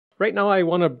right now I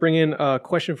want to bring in a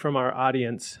question from our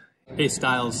audience. Hey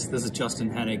Styles, this is Justin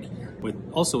Hennig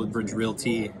also with Bridge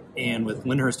Realty and with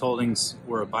Lyndhurst Holdings.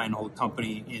 We're a buy and hold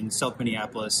company in South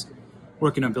Minneapolis,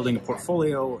 working on building a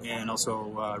portfolio and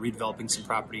also redeveloping some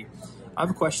property. I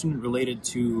have a question related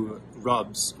to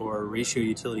RUBS, or Ratio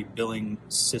Utility Billing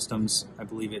Systems, I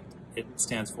believe it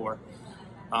stands for.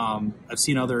 I've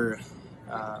seen other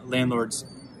landlords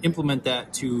implement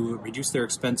that to reduce their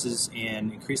expenses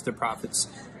and increase their profits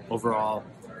overall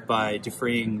by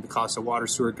defraying the cost of water,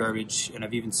 sewer, garbage, and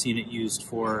I've even seen it used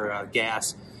for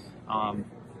gas.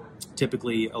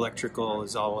 Typically, electrical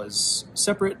is always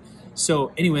separate.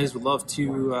 So anyways, would love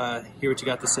to hear what you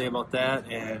got to say about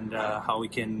that and how we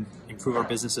can improve our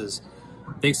businesses.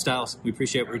 Thanks, Styles. We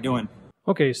appreciate what we're doing.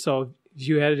 Okay, so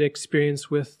you had experience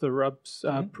with the RUBS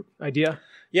idea?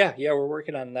 Yeah, we're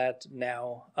working on that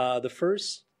now. The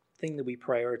first thing that we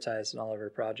prioritize in all of our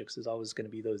projects is always going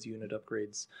to be those unit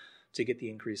upgrades to get the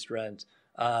increased rent.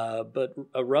 But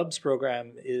a RUBS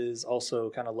program is also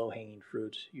kind of low-hanging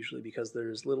fruit, usually because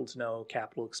there's little to no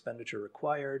capital expenditure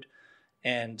required,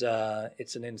 and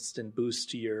it's an instant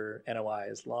boost to your NOI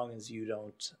as long as you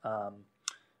don't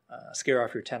scare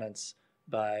off your tenants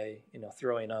by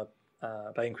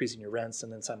by increasing your rents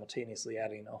and then simultaneously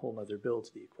adding a whole other bill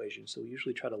to the equation. So we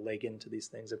usually try to leg into these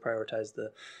things and prioritize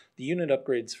the unit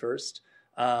upgrades first.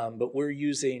 But we're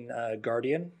using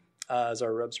Guardian as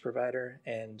our RUBS provider,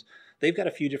 and they've got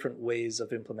a few different ways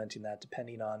of implementing that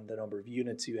depending on the number of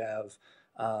units you have.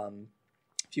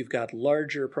 If you've got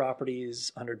larger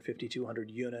properties, 150, 200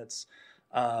 units,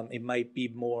 it might be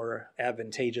more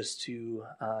advantageous to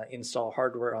install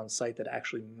hardware on site that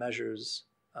actually measures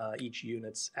each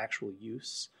unit's actual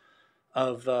use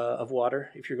of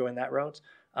water if you're going that route.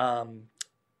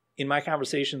 In my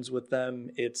conversations with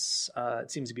them, it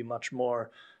seems to be much more...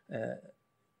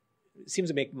 It seems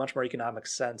to make much more economic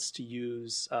sense to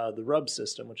use the RUBS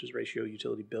system, which is Ratio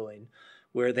Utility Billing,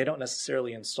 where they don't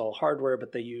necessarily install hardware,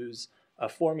 but they use a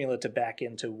formula to back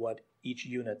into what each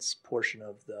unit's portion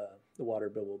of the water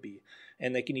bill will be.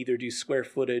 And they can either do square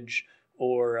footage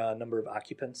or number of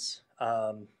occupants.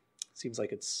 Seems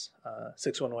like it's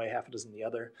 6 one way, half a dozen the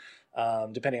other,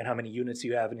 depending on how many units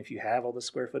you have. And if you have all the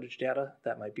square footage data,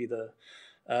 that might be the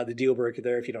deal breaker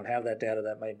there. If you don't have that data,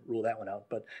 that might rule that one out.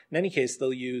 But in any case,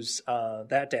 they'll use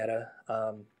that data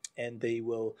and they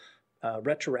will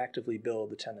retroactively bill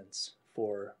the tenants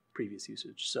for previous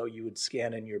usage. So you would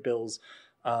scan in your bills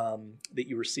that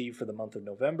you receive for the month of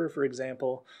November, for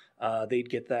example. They'd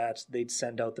get that. They'd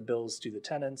send out the bills to the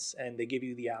tenants, and they give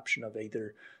you the option of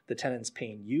either the tenants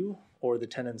paying you or the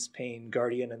tenants paying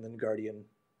Guardian, and then Guardian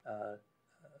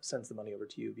sends the money over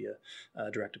to you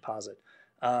via direct deposit.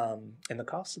 And the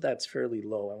cost of that's fairly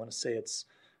low. I want to say it's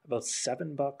about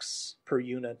 $7 per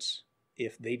unit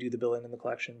if they do the billing and the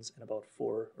collections, and about $4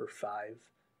 or $5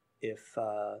 if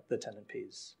the tenant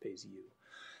pays you.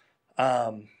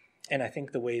 And I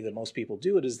think the way that most people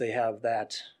do it is they have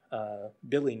that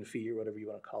billing fee, or whatever you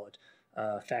want to call it,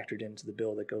 factored into the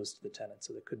bill that goes to the tenant.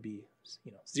 So that could be,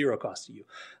 zero cost to you.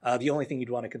 The only thing you'd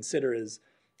want to consider is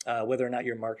whether or not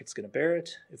your market's going to bear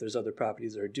it, if there's other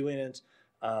properties that are doing it,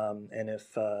 and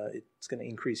if it's going to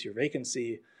increase your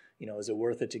vacancy. Is it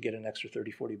worth it to get an extra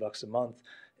 $30-40 a month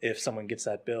if someone gets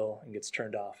that bill and gets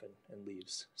turned off and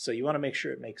leaves? So you want to make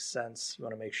sure it makes sense. You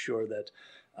want to make sure that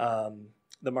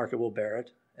the market will bear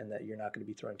it, and that you're not going to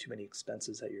be throwing too many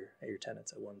expenses at your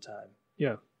tenants at one time.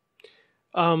 Yeah.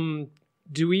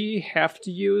 Do we have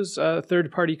to use a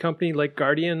third-party company like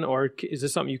Guardian, or is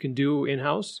this something you can do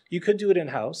in-house? You could do it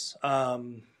in-house.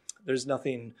 There's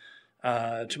nothing,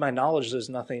 to my knowledge, there's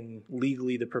nothing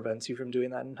legally that prevents you from doing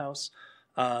that in-house.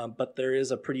 But there is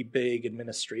a pretty big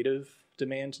administrative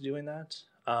demand to doing that.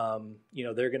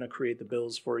 They're going to create the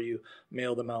bills for you,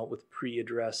 mail them out with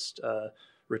pre-addressed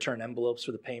return envelopes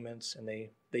for the payments, and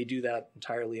they do that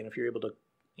entirely. And if you're able to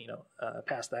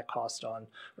pass that cost on,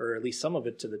 or at least some of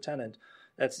it, to the tenant,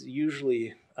 that's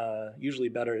usually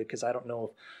better, because I don't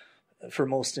know, for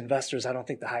most investors, I don't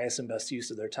think the highest and best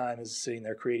use of their time is sitting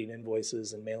there creating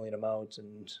invoices and mailing them out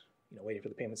and waiting for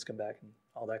the payments to come back and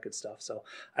all that good stuff. So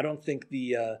I don't think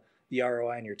the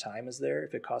ROI on your time is there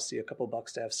if it costs you a couple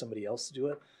bucks to have somebody else do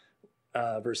it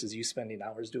versus you spending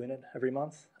hours doing it every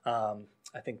month.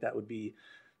 I think that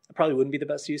probably wouldn't be the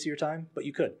best use of your time, but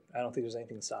you could. I don't think there's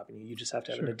anything stopping you. You just have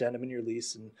to have an addendum in your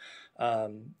lease and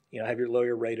have your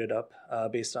lawyer write it up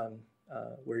based on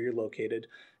where you're located,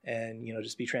 and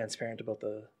just be transparent about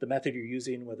the method you're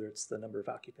using, whether it's the number of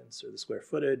occupants or the square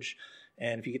footage.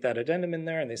 And if you get that addendum in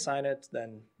there and they sign it,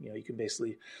 then you can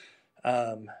basically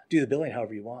do the billing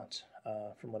however you want.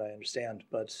 from what I understand.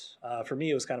 But for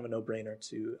me, it was kind of a no-brainer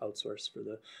to outsource for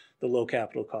the low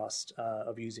capital cost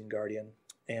of using Guardian.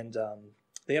 And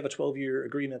they have a 12-year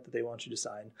agreement that they want you to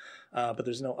sign, but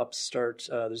there's no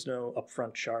there's no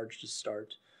upfront charge to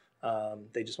start.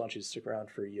 They just want you to stick around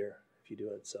for a year if you do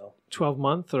it. So 12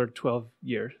 month or 12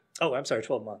 years? Oh, I'm sorry,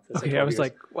 12 month. Okay, I was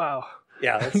like, wow.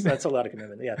 Yeah, that's a lot of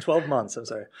commitment. Yeah, 12 months. I'm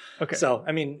sorry. Okay. So,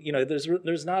 I mean,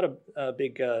 there's not a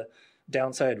big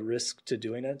downside risk to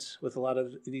doing it with a lot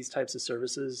of these types of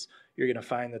services. You're going to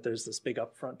find that there's this big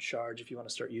upfront charge if you want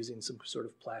to start using some sort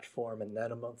of platform and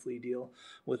then a monthly deal.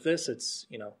 With this, it's,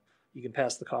 you can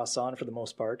pass the costs on for the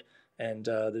most part, and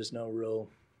there's no real,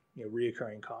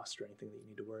 reoccurring cost or anything that you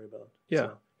need to worry about. Yeah.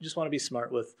 So you just want to be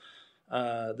smart with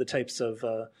the types of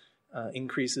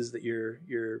increases that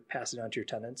you're passing on to your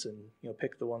tenants, and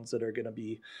pick the ones that are going to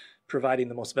be providing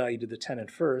the most value to the tenant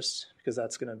first, because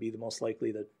that's going to be the most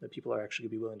likely that people are actually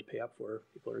going to be willing to pay up for.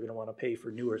 People are going to want to pay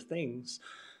for newer things.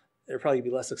 They're probably going to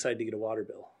be less excited to get a water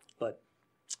bill. But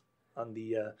on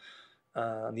the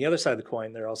other side of the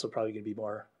coin, they're also probably going to be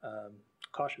more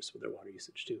cautious with their water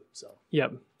usage too. So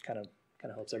yep, kind of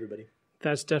helps everybody.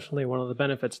 That's definitely one of the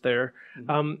benefits there.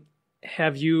 Mm-hmm.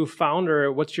 Have you found,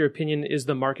 or what's your opinion, is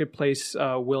the marketplace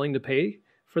willing to pay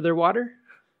for their water?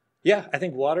 Yeah, I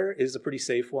think water is a pretty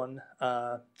safe one.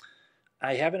 I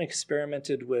haven't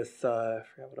experimented with, I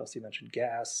forgot what else you mentioned,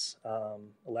 gas,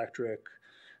 electric.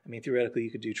 I mean, theoretically,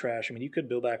 you could do trash. I mean, you could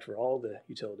bill back for all the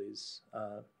utilities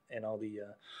and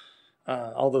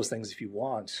all those things if you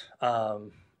want.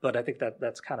 But I think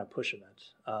that's kind of pushing it,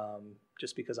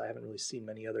 just because I haven't really seen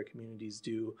many other communities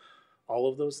do all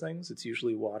of those things. It's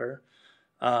usually water.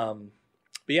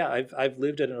 But yeah, I've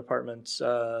lived at an apartment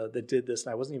that did this,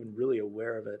 and I wasn't even really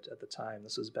aware of it at the time.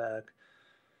 This was back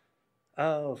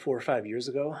 4 or 5 years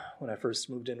ago when I first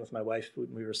moved in with my wife.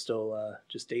 We were still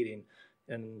just dating,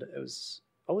 and I was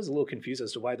always a little confused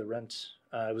as to why the rent.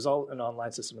 It was all an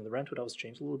online system, and the rent would always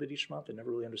change a little bit each month. I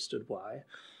never really understood why.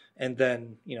 And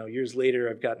then years later,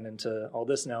 I've gotten into all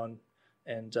this now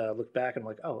and look back and I'm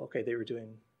like, oh, okay, they were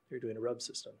doing a RUBS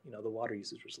system. The water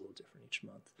usage was a little different each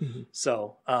month. Mm-hmm.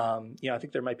 So, I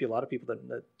think there might be a lot of people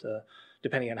that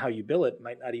depending on how you bill it,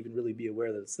 might not even really be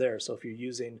aware that it's there. So if you're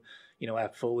using,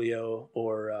 AppFolio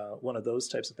or one of those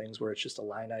types of things where it's just a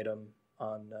line item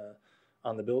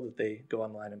on the bill that they go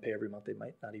online and pay every month, they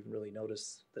might not even really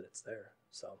notice that it's there.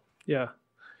 So yeah,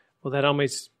 well, that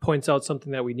always points out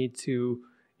something that we need to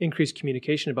increase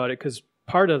communication about it, because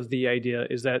part of the idea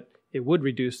is that it would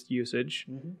reduce usage,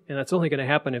 mm-hmm. and that's only going to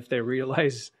happen if they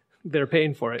realize they're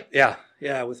paying for it. Yeah.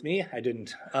 With me, I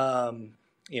didn't.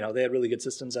 They had really good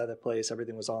systems at that place.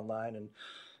 Everything was online,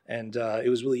 and it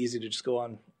was really easy to just go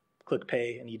on, click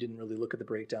pay, and you didn't really look at the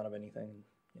breakdown of anything.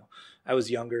 I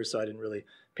was younger, so I didn't really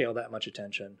pay all that much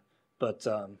attention. But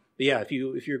yeah,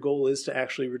 if your goal is to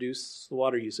actually reduce the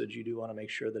water usage, you do want to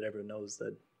make sure that everyone knows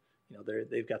that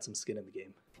they've got some skin in the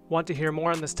game. Want to hear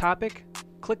more on this topic?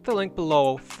 Click the link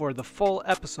below for the full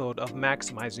episode of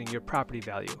Maximizing Your Property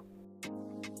Value.